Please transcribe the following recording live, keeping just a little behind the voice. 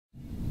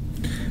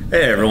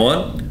Hey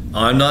everyone,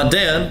 I'm not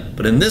Dan,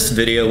 but in this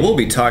video we'll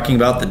be talking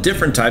about the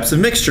different types of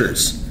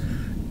mixtures.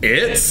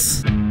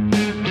 It's...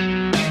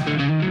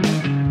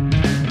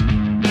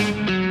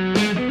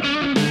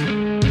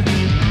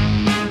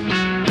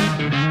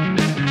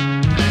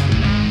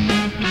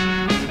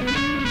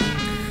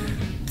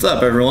 What's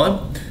up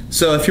everyone?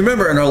 So if you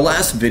remember in our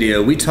last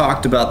video we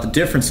talked about the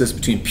differences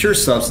between pure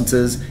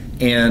substances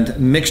and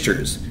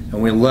mixtures,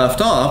 and we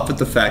left off with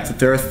the fact that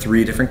there are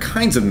three different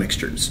kinds of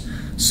mixtures: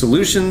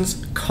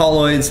 solutions,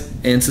 colloids,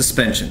 and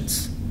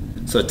suspensions.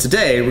 So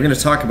today we're going to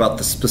talk about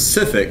the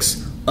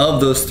specifics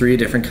of those three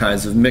different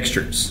kinds of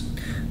mixtures.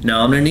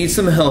 Now I'm going to need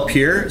some help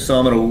here, so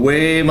I'm going to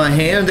wave my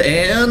hand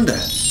and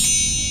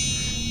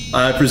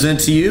I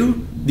present to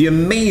you the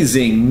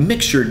amazing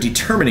mixture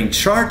determining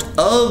chart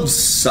of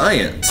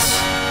science.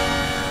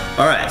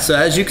 Alright, so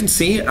as you can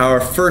see,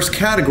 our first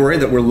category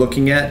that we're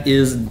looking at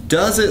is,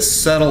 does it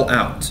settle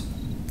out?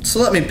 So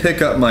let me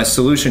pick up my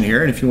solution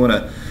here, and if you want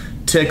to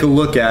take a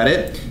look at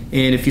it,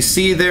 and if you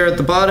see there at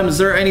the bottom, is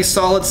there any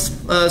solids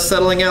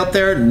settling out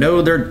there?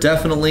 No, there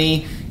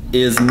definitely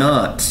is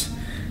not.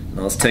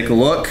 Now let's take a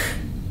look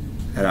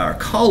at our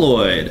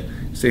colloid.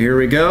 So here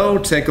we go,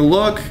 take a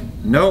look.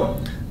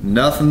 Nope,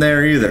 nothing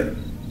there either.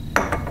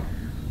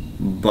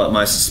 But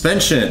my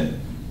suspension.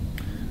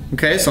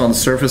 Okay, so on the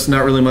surface,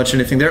 not really much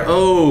anything there.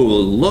 Oh,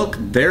 look,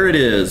 there it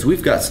is.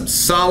 We've got some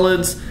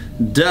solids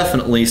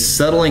definitely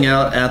settling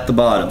out at the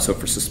bottom. So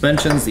for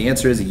suspensions, the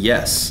answer is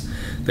yes,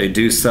 they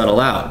do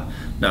settle out.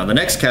 Now the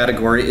next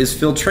category is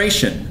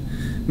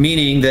filtration,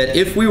 meaning that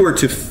if we were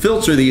to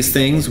filter these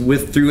things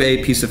through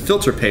a piece of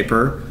filter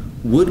paper,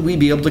 would we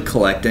be able to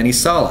collect any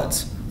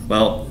solids?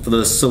 Well, for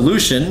the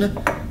solution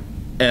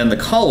and the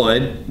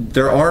colloid,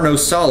 there are no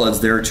solids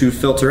there to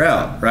filter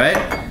out,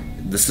 right?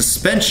 The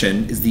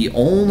suspension is the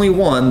only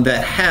one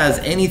that has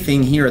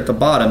anything here at the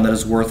bottom that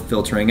is worth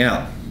filtering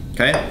out,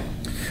 okay?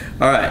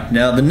 All right,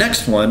 now the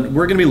next one,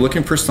 we're gonna be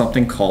looking for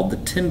something called the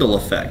Tyndall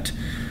Effect,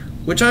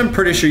 which I'm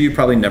pretty sure you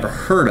probably never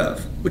heard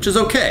of, which is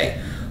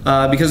okay,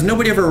 because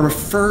nobody ever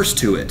refers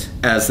to it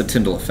as the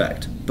Tyndall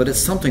Effect, but it's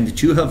something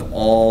that you have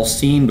all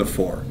seen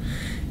before.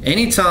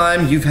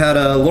 Anytime you've had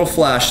a little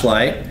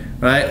flashlight,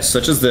 right,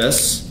 such as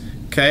this,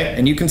 okay,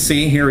 and you can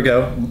see, here we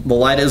go, the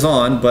light is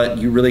on, but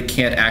you really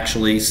can't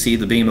actually see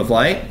the beam of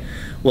light.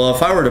 Well,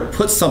 if I were to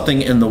put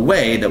something in the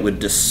way that would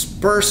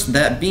disperse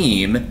that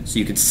beam so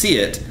you could see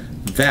it,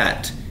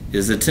 that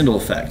is the Tyndall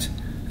Effect.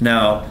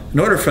 Now, in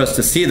order for us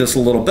to see this a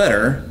little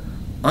better,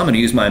 I'm going to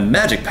use my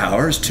magic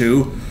powers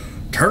to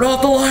turn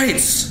off the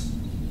lights.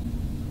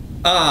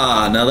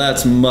 Ah, now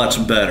that's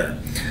much better.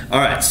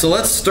 Alright, so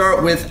let's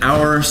start with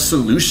our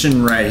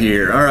solution right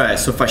here. Alright,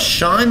 so if I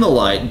shine the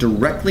light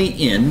directly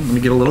in, let me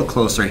get a little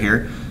closer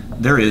here,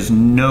 there is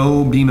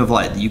no beam of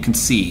light that you can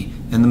see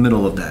in the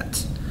middle of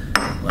that.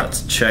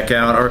 Let's check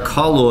out our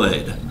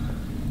colloid.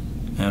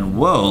 And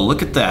whoa,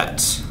 look at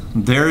that.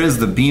 There is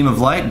the beam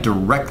of light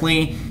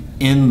directly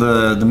in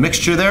the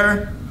mixture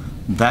there.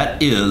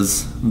 That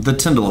is the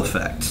Tyndall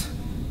Effect.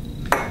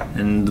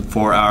 And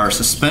for our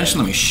suspension,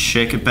 let me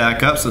shake it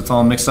back up so it's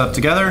all mixed up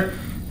together.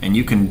 And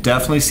you can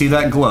definitely see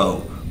that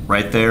glow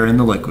right there in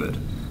the liquid.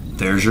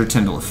 There's your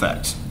Tyndall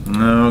Effect.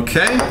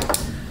 Okay.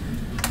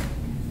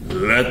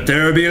 Let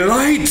there be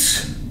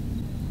light.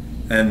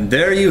 And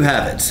there you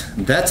have it.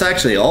 That's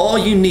actually all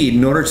you need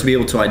in order to be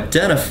able to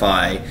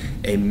identify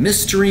a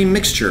mystery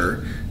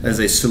mixture as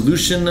a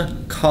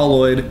solution,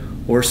 colloid,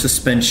 or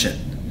suspension.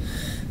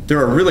 There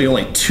are really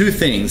only two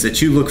things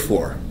that you look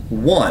for.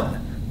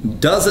 One,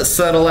 does it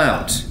settle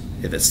out?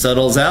 If it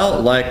settles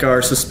out, like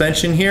our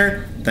suspension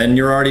here, then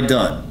you're already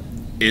done.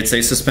 It's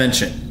a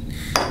suspension.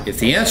 If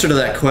the answer to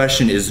that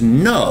question is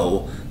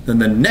no, then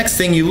the next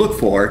thing you look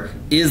for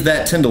is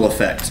that Tyndall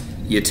Effect.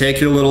 You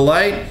take your little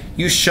light,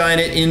 you shine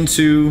it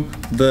into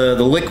the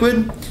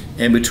liquid,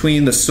 and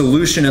between the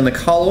solution and the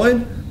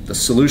colloid, the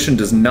solution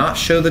does not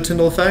show the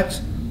Tyndall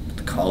Effect, but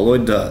the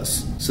colloid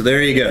does. So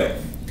there you go.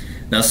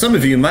 Now some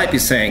of you might be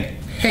saying,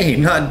 hey,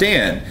 not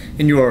Dan,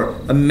 in your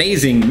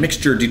amazing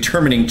mixture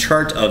determining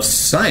chart of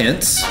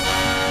science,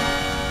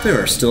 there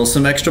are still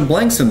some extra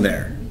blanks in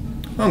there.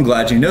 Well, I'm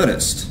glad you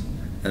noticed.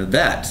 And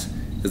that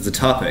is the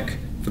topic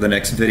for the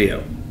next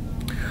video.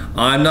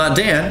 I'm not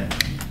Dan,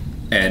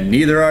 and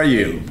neither are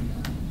you.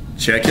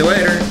 Check you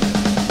later.